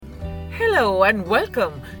Hello and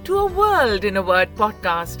welcome to A World in a Word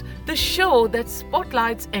podcast, the show that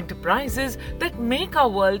spotlights enterprises that make our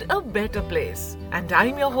world a better place. And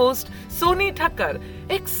I'm your host, Soni Thakkar,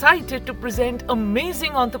 excited to present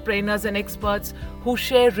amazing entrepreneurs and experts who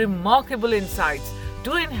share remarkable insights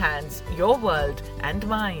to enhance your world and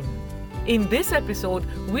mine. In this episode,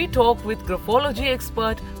 we talk with Graphology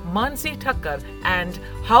expert Mansi Thakkar and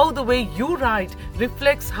how the way you write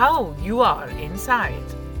reflects how you are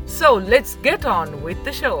inside. So let's get on with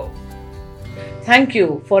the show. Thank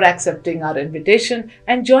you for accepting our invitation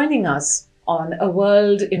and joining us on A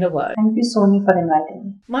World in a Word. Thank you, Soni, for inviting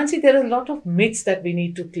me. Mansi, there are a lot of myths that we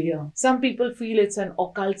need to clear. Some people feel it's an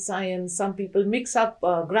occult science. Some people mix up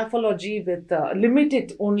graphology with limit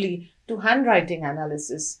it only to handwriting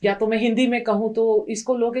analysis. या तो मैं हिंदी में कहूँ तो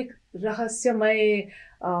इसको लोग एक रहस्यमय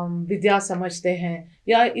विद्या समझते हैं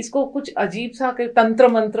या इसको कुछ अजीब सा तंत्र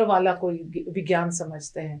मंत्र वाला कोई विज्ञान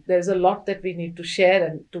समझते हैं. There is a lot that we need to share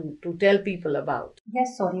and to tell people about.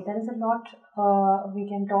 Yes, sorry, there is a lot we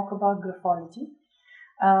can talk about graphology.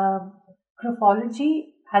 Graphology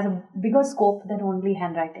has a bigger scope than only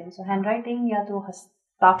handwriting. So handwriting या तो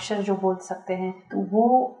हस्ताक्षर जो बोल सकते हैं तो वो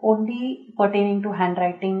only pertaining to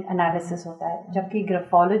handwriting analysis होता है, जबकि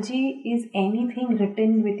graphology is anything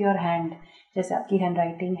written with your hand. जैसे आपकी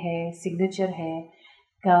हैंडराइटिंग है, सिग्नेचर है,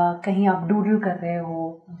 कहीं आप डूडल कर रहे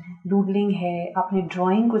हो, डूडलिंग है, आपने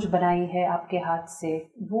ड्राइंग कुछ बनाई है आपके हाथ से,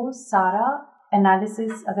 वो सारा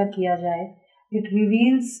एनालिसिस अगर किया जाए, इट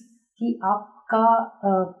रिवील्स कि आपका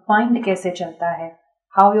माइंड कैसे चलता है,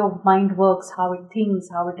 how your mind works, how it thinks,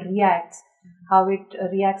 how it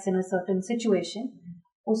reacts in a certain situation,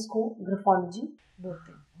 उसको ग्राफोलॉजी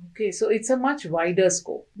बोलते हैं. Okay, so it's a much wider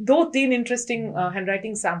scope. 2-3 interesting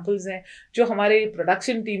handwriting samples हैं जो हमारे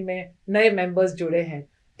production team में नए members जुड़े हैं,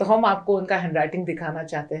 तो हम आपको उनका handwriting दिखाना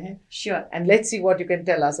चाहते हैं. Sure. And let's see what you can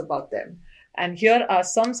tell us about them. And here are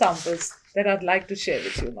some samples that I'd like to share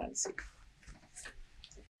with you, Mansi.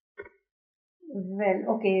 Well,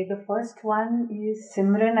 okay, the first one is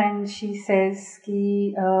Simran and she says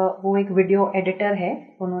कि वो एक video editor है,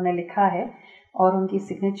 उन्होंने लिखा है और उनकी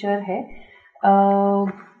signature है.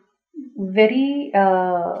 Very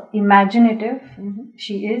imaginative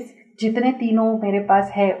she is. जितने तीनों मेरे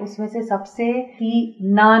पास है उसमें से सबसे ही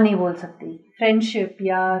ना नहीं बोल सकती. फ्रेंडशिप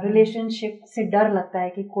या रिलेशनशिप से डर लगता है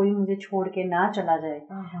कि कोई मुझे छोड़ के ना चला जाए.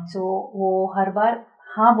 So वो हर बार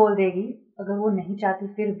हाँ बोल देगी अगर वो नहीं चाहती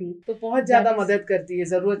फिर भी. तो बहुत ज्यादा मदद करती है,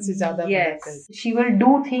 जरूरत से ज्यादा मदद करती है. She will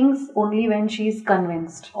do things only when she is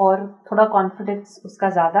convinced. और थोड़ा कॉन्फिडेंस उसका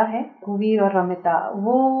ज्यादा है. कुवीर और रमिता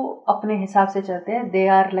वो अपने हिसाब से चलते हैं. They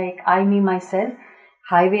are like I me myself,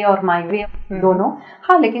 highway और माई वे दोनों.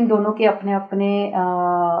 हाँ, लेकिन दोनों के अपने अपने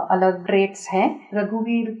अलग ट्रेट्स हैं.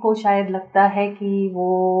 रघुवीर को शायद लगता है कि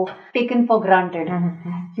वो टेकन फॉर ग्रांटेड,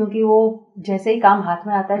 क्योंकि वो जैसे ही काम हाथ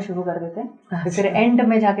में आता है शुरू कर देते हैं, फिर एंड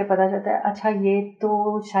में जाके पता चलता है अच्छा ये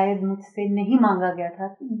तो शायद मुझसे नहीं मांगा गया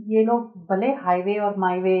था. ये लोग भले हाईवे और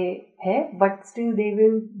माई वे है but still they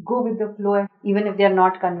will go with the flow even if they are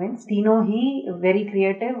not convinced. तीनों ही वेरी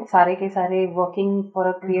क्रिएटिव, सारे के सारे working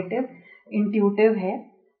for a creative, intuitive है.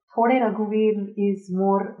 थोड़े रघुवीर इज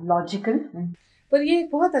मोर लॉजिकल. पर ये एक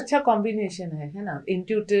बहुत अच्छा कॉम्बिनेशन है ना,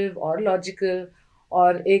 इंट्यूटिव और लॉजिकल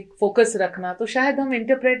और एक फोकस रखना. तो शायद हम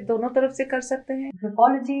इंटरप्रेट दोनों तरफ से कर सकते हैं.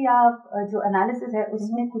 ग्राफोलॉजी या जो एनालिसिस है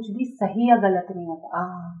उसमें कुछ भी सही या गलत नहीं होता.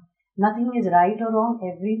 नथिंग इज राइट और wrong,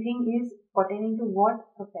 everything is pertaining to what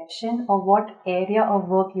profession or what area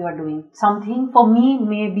of work you are doing. Something for me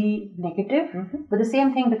may be negative, but the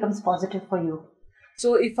same thing becomes positive for you.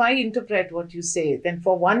 So if I interpret what you say, then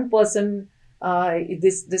for one person,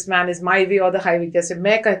 this man is my way or the highway. जैसे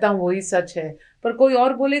मैं कहता हूँ वही सच है, पर कोई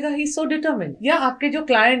और बोलेगा he is so determined. या आपके जो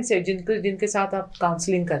clients हैं जिनके साथ आप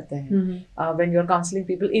counseling करते हैं, when you are counseling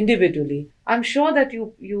people individually, I'm sure that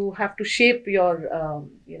you have to shape your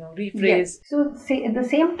rephrase. Yes. So the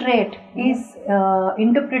same trait is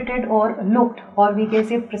interpreted or looked, or we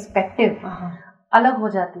can say perspective. अलग हो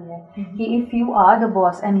जाती है कि if you are the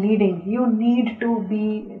boss and leading, you need to be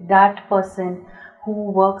that person who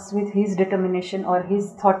works with his determination or his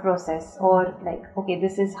thought process, or like, okay,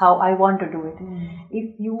 this is how I want to do it.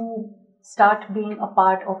 If you start being a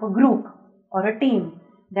part of a group or a team,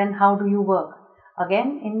 then how do you work?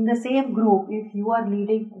 Again, in the same group, if you are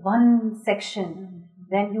leading one section,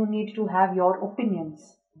 then you need to have your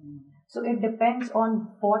opinions. So it depends on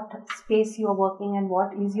what space you are working and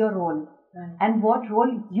what is your role. And what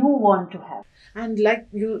role you want to have. And like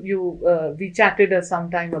we chatted some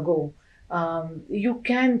time ago, you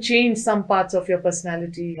can change some parts of your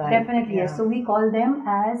personality. Definitely, yes. So we call them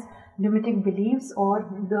as limiting beliefs or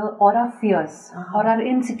our fears or our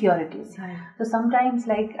insecurities. So sometimes,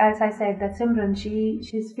 like as I said, that Simran,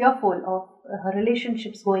 she's fearful of her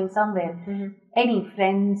relationships going somewhere, any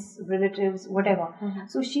friends, relatives, whatever.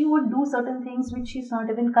 So she would do certain things which she's not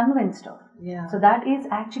even convinced of. So that is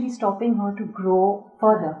actually stopping her to grow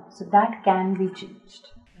further. So that can be changed.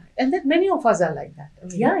 And that many of us are like that. I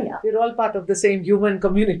mean, we're all part of the same human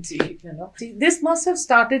community, See, this must have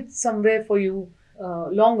started somewhere for you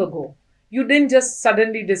long ago. You didn't just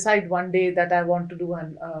suddenly decide one day that I want to do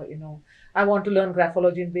I want to learn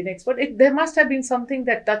graphology and be an expert. There must have been something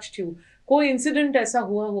that touched you. कोई incident ऐसा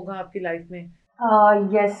हुआ होगा आपकी life में?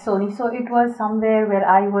 Yes, Sony. So it was somewhere where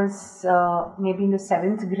I was maybe in the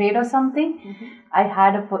 7th grade or something. I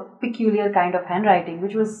had a peculiar kind of handwriting,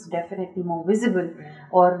 which was definitely more visible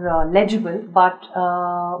or legible. But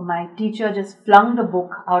my teacher just flung the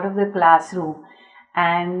book out of the classroom,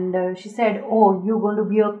 and she said, "Oh, you're going to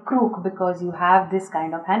be a crook because you have this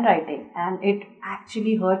kind of handwriting." And it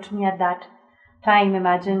actually hurt me at that time.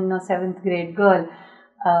 Imagine a 7th grade girl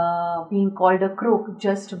being called a crook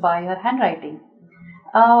just by her handwriting.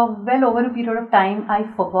 Well, over a period of time, I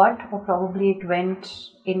forgot, or probably it went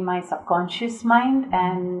in my subconscious mind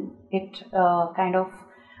and it kind of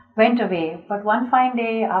went away. But one fine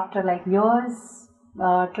day, after like years,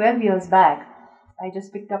 12 years back, I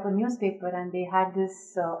just picked up a newspaper and they had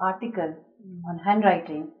this article on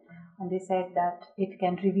handwriting, and they said that it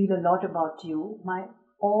can reveal a lot about you.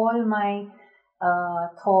 All my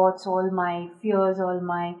thoughts, all my fears, all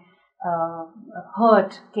my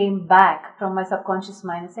hurt came back from my subconscious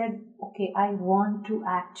mind. I said, okay, I want to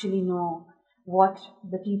actually know what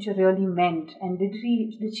the teacher really meant, and did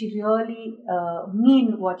she really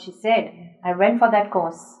mean what she said. I went for that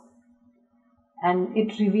course and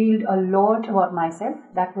it revealed a lot about myself.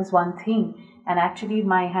 That was one thing. And actually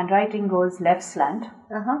my handwriting goes left slant,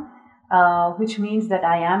 which means that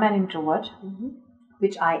I am an introvert,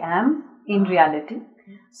 which I am in reality.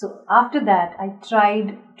 So after that, I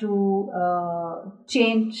tried to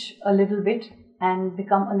change a little bit and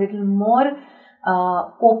become a little more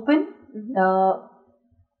open,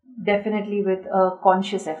 definitely with a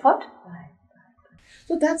conscious effort.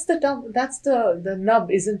 So that's the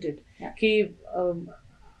nub, isn't it? कि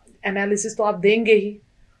analysis तो आप देंगे ही,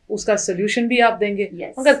 उसका solution भी आप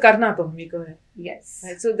देंगे, मगर करना तो हमी को है. Yes.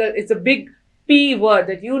 Right? So it's a big P word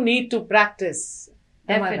that you need to practice.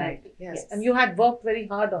 Definitely. Right? Yes. And you had worked very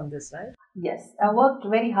hard on this, right? Yes, I worked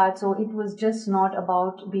very hard. So it was just not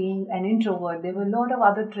about being an introvert. There were a lot of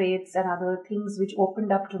other traits and other things which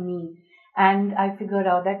opened up to me. And I figured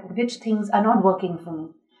out that which things are not working for me.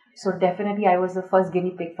 So definitely I was the first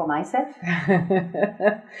guinea pig for myself.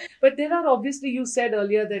 But there are, obviously, you said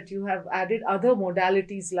earlier that you have added other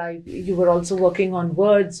modalities, like you were also working on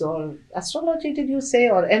words or astrology, did you say,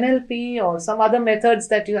 or NLP or some other methods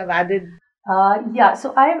that you have added?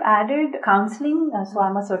 So I've added counseling. So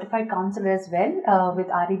I'm a certified counselor as well with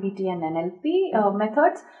REBT and NLP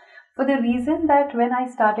methods, for the reason that when I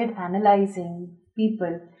started analyzing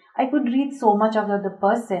people, I could read so much about the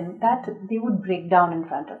person that they would break down in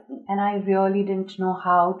front of me. And I really didn't know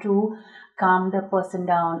how to calm the person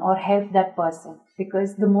down or help that person,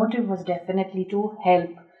 because the motive was definitely to help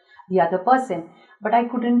the other person. But I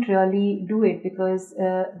couldn't really do it because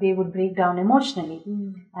they would break down emotionally.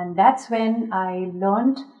 And that's when I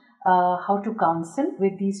learned how to counsel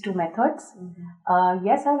with these two methods.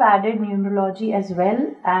 Yes, I've added numerology as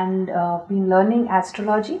well and been learning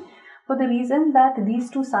astrology, for the reason that these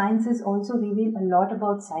two sciences also reveal a lot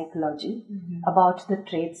about psychology, about the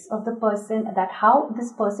traits of the person, that how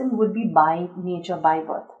this person would be by nature, by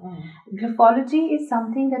birth. Graphology is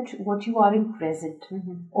something that what you are in present.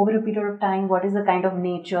 Over a period of time, what is the kind of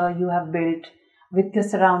nature you have built with the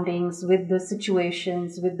surroundings, with the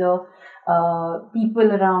situations, with the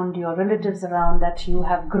people around, your relatives around that you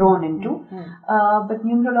have grown into. But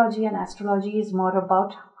numerology and astrology is more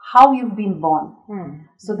about how you've been born.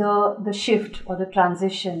 So the shift or the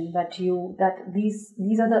transition that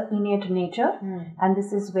these are the innate nature, and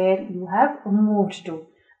this is where you have moved to.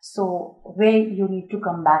 So where you need to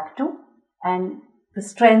come back to, and the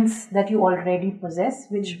strengths that you already possess,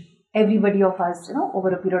 which everybody of us, over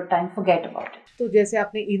a period of time forget about it. तो जैसे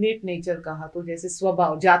आपने innate nature कहा, तो जैसे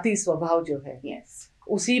स्वभाव, जाति स्वभाव जो है, yes,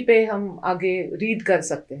 उसी पे हम आगे रीड कर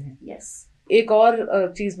सकते हैं. yes. एक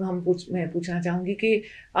और चीज मैं पूछना चाहूंगी कि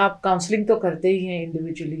आप काउंसलिंग तो करते ही हैं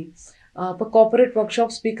इंडिविजुअली, पर कॉर्पोरेट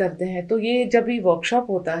वर्कशॉप्स भी करते हैं. तो ये जब भी वर्कशॉप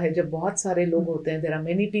होता है, जब बहुत सारे लोग होते हैं, there are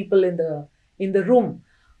many people in the room,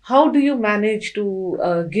 how do you manage to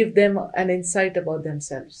give them an insight about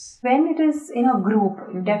themselves? When it is in a group,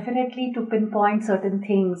 definitely to pinpoint certain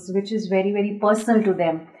things which is very, very personal to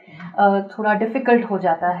them. थोड़ा difficult हो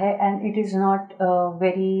जाता है, and it is not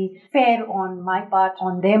very fair on my part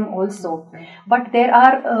on them also. But there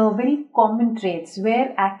are very common traits where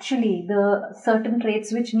actually the certain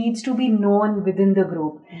traits which needs to be known within the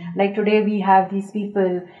group. Like today we have these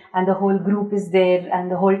people and the whole group is there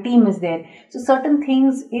and the whole team is there. So certain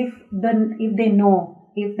things, if they know,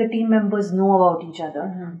 if the team members know about each other,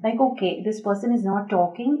 like okay, this person is not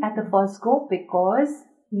talking at the first go because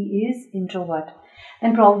he is introvert,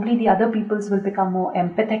 then probably the other peoples will become more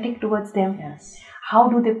empathetic towards them. Yes. How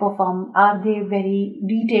do they perform? Are they very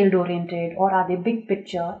detailed oriented, or are they big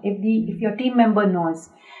picture? If your team member knows,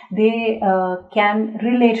 they can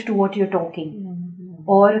relate to what you're talking,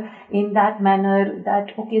 or in that manner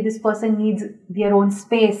that okay, this person needs their own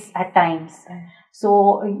space at times. So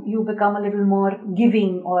you become a little more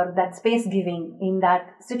giving, or that space giving in that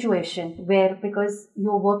situation, where because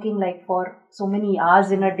you're working like for so many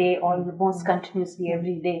hours in a day, almost continuously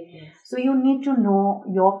every day. So you need to know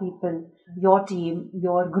your people, your team,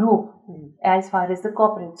 your group, as far as the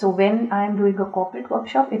corporate. So when I am doing a corporate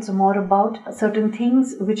workshop, it's more about certain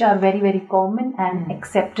things which are very, very common and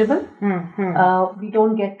acceptable. We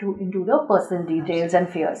don't get into the personal details and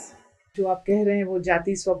fears. जो आप कह रहे हैं वो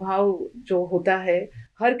जाति स्वभाव जो होता है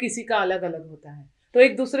हर किसी का अलग अलग होता है, तो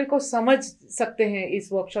एक दूसरे को समझ सकते हैं इस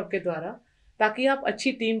वर्कशॉप के द्वारा, ताकि आप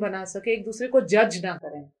अच्छी टीम बना सके, एक दूसरे को जज ना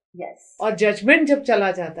करें. Yes. और जजमेंट जब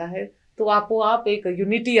चला जाता है तो आप एक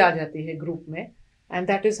यूनिटी आ जाती है ग्रुप में, and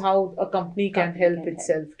that is how a company can help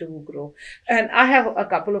itself to grow. And I have a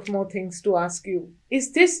couple of more things to ask you.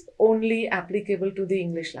 Is this only applicable to the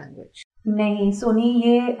English language? नहीं सोनी,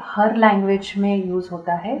 ये हर language में use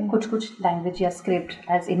होता है. कुछ language या script,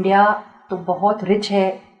 as India तो बहुत rich है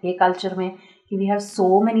ये कल्चर में कि we have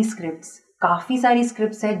so many scripts. काफ़ी सारी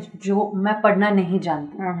स्क्रिप्ट्स है जो मैं पढ़ना नहीं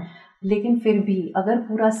जानती, लेकिन फिर भी अगर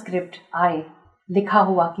पूरा स्क्रिप्ट आए लिखा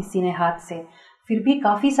हुआ किसी ने हाथ से, फिर भी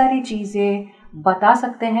काफ़ी सारी चीज़ें बता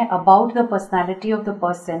सकते हैं about the personality of the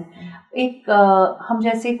person. एक हम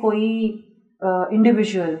जैसे कोई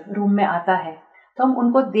इंडिविजुअल रूम में आता है तो हम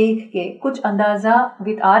उनको देख के कुछ अंदाज़ा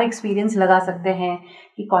विद आवर एक्सपीरियंस लगा सकते हैं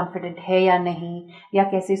कि कॉन्फिडेंट है या नहीं, या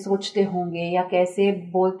कैसे सोचते होंगे, या कैसे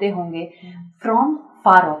बोलते होंगे from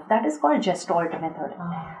far of. That is called gestalt method.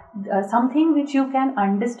 Something which you can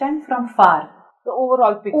understand from far. तो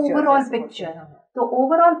ओवरऑल पिक्चर. तो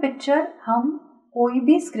ओवरऑल पिक्चर हम कोई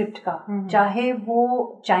भी स्क्रिप्ट का, चाहे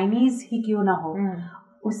वो चाइनीज ही क्यों ना हो,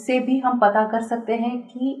 उससे भी हम पता कर सकते हैं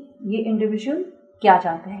कि ये इंडिविजुअल क्या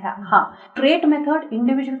जानते हैं. हाँ, trait method,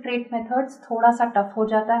 individual trait methods थोड़ा सा टफ हो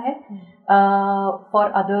जाता है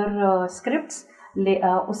फॉर अदर स्क्रिप्ट्स.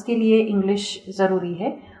 उसके लिए इंग्लिश ज़रूरी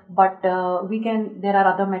है, but we can, there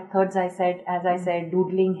are other methods. As I said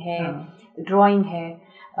doodling है, ड्राइंग है,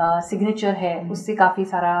 सिग्नेचर है, उससे काफ़ी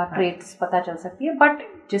सारा ट्रेट्स पता चल सकती है. बट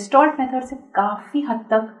जेस्टॉल्ट मेथड से काफ़ी हद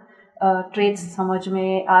तक ट्रेट्स समझ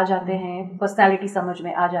में आ जाते हैं, पर्सनालिटी समझ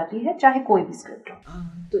में आ जाती है, चाहे कोई भी स्क्रिप्ट हो.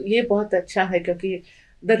 तो ये बहुत अच्छा है क्योंकि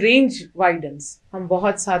द रेंज वाइडन्स, हम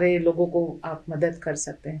बहुत सारे लोगों को आप मदद कर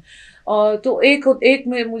सकते हैं. और तो एक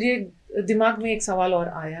में मुझे दिमाग में एक सवाल और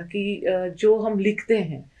आया कि जो हम लिखते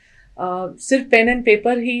हैं सिर्फ पेन एंड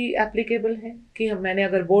पेपर ही एप्लीकेबल है, कि मैंने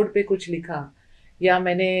अगर बोर्ड पे कुछ लिखा, या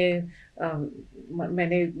मैंने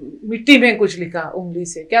मिट्टी में कुछ लिखा उंगली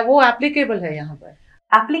से, क्या वो एप्लीकेबल है यहाँ पर?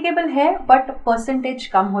 एप्लीकेबल है, बट परसेंटेज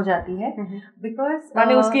कम हो जाती है, बिकॉज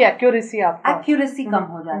माने उसकी एक्यूरेसी कम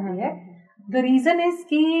हो जाती है. द रीजन इज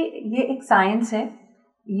कि ये एक साइंस है,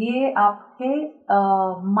 ये आपके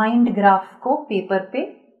माइंड ग्राफ को पेपर पे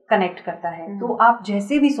कनेक्ट करता है. तो आप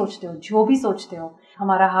जैसे भी सोचते हो, जो भी सोचते हो,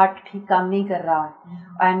 हमारा हार्ट ठीक काम नहीं कर रहा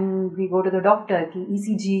है and we go to the doctor कि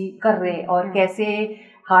ईसीजी कर रहे, और कैसे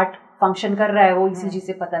हार्ट फंक्शन कर रहा है वो ईसीजी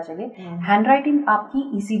से पता चले. हैंडराइटिंग आपकी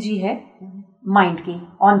ईसीजी है माइंड की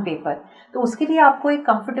ऑन पेपर. तो उसके लिए आपको एक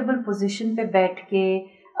कंफर्टेबल पोजीशन पे बैठ के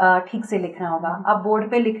ठीक से लिखना होगा. आप बोर्ड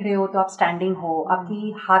पे लिख रहे हो तो आप स्टैंडिंग हो,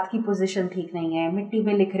 आपकी हाथ की पोजीशन ठीक नहीं है. मिट्टी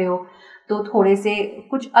पे लिख रहे हो तो थोड़े से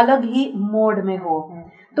कुछ अलग ही मोड में हो,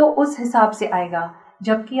 तो उस हिसाब से आएगा.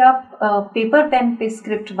 जबकि आप पेपर पेन पे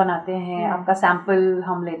स्क्रिप्ट बनाते हैं, आपका सैंपल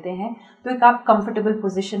हम लेते हैं, तो एक आप कंफर्टेबल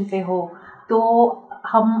पोजीशन पे हो, तो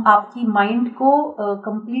हम आपकी माइंड को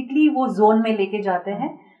कंप्लीटली वो जोन में लेके जाते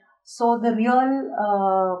हैं. So the real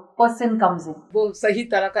person comes in. वो सही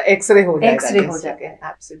तरह का एक्सरे हो जाएगा.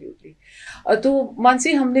 Absolutely. तो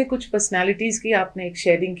मानसी, हमने कुछ पर्सनालिटीज की आपने एक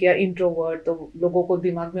शेयरिंग किया, इंट्रोवर्ट, तो लोगों को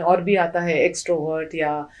दिमाग में और भी आता है एक्सट्रोवर्ट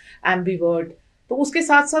या एम्बीवर्ट. तो उसके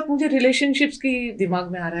साथ साथ मुझे रिलेशनशिप्स की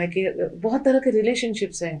दिमाग में आ रहा है कि बहुत तरह के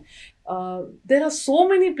रिलेशनशिप्स हैं. There are so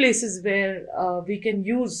many places where we can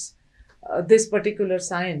use this particular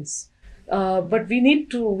science. but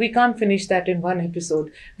we can't finish that in one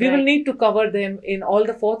episode. We will need to cover them in all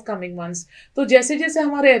the forthcoming months. तो जैसे जैसे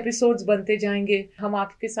हमारे episodes बनते जाएंगे, हम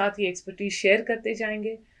आपके साथ ये expertise share करते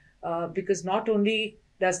जाएंगे, because not only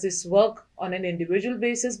does this work on an individual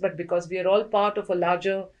basis, but because we are all part of a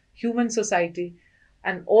larger human society,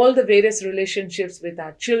 and all the various relationships with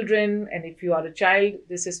our children, and if you are a child,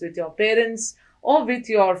 this is with your parents or with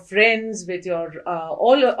your friends, with your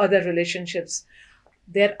all other relationships.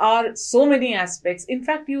 There are so many aspects. In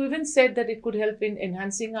fact, you even said that it could help in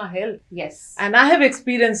enhancing our health. Yes. And I have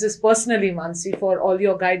experienced this personally, Mansi, for all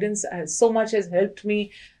your guidance. So much has helped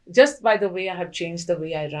me just by the way I have changed the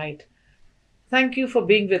way I write. Thank you for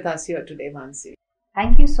being with us here today, Mansi.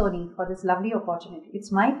 Thank you, Soni, for this lovely opportunity.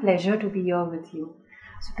 It's my pleasure to be here with you.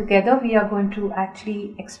 So together we are going to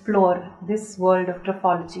actually explore this world of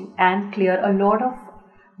graphology and clear a lot of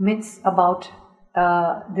myths about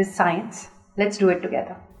this science. Let's do it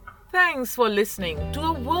together. Thanks for listening to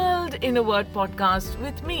a World in a Word podcast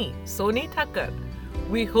with me, Soni Thakkar.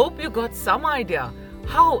 We hope you got some idea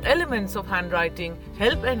how elements of handwriting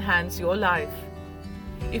help enhance your life.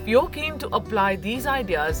 If you're keen to apply these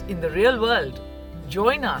ideas in the real world,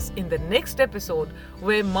 join us in the next episode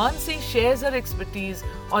where Mansi shares her expertise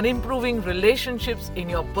on improving relationships in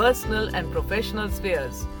your personal and professional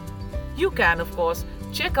spheres. You can, of course,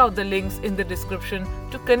 check out the links in the description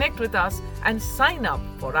to connect with us and sign up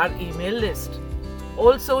for our email list.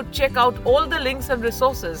 Also, check out all the links and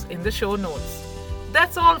resources in the show notes.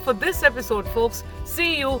 That's all for this episode, folks.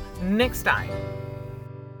 See you next time.